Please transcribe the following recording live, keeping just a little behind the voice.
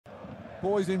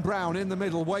Boys in brown in the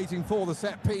middle, waiting for the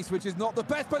set piece, which is not the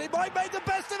best, but it might make the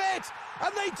best of it!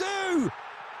 And they do!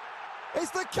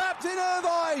 It's the captain,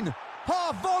 Irvine,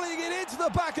 half volleying it into the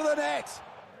back of the net.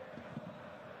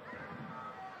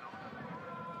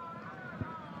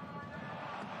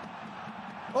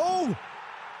 Oh!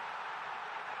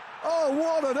 Oh,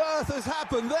 what on earth has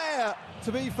happened there?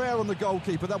 To be fair on the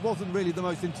goalkeeper, that wasn't really the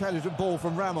most intelligent ball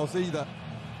from Ramos either.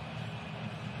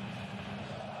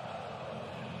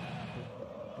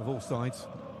 Of all sides.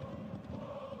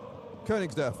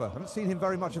 Königsdörfer, haven't seen him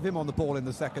very much of him on the ball in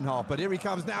the second half, but here he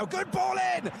comes now. Good ball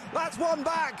in! That's one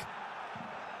back!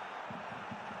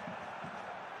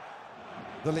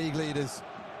 The league leaders,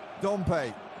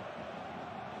 Dompe.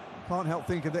 Can't help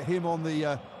thinking that him on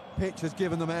the pitch has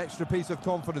given them an extra piece of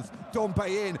confidence. Dompe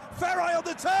in, Pherai on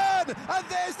the turn, and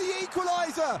there's the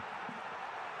equaliser!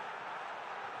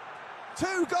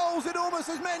 2 goals in almost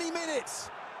as many minutes.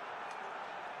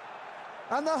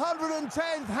 And the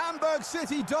 110th Hamburg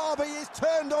City derby is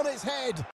turned on its head.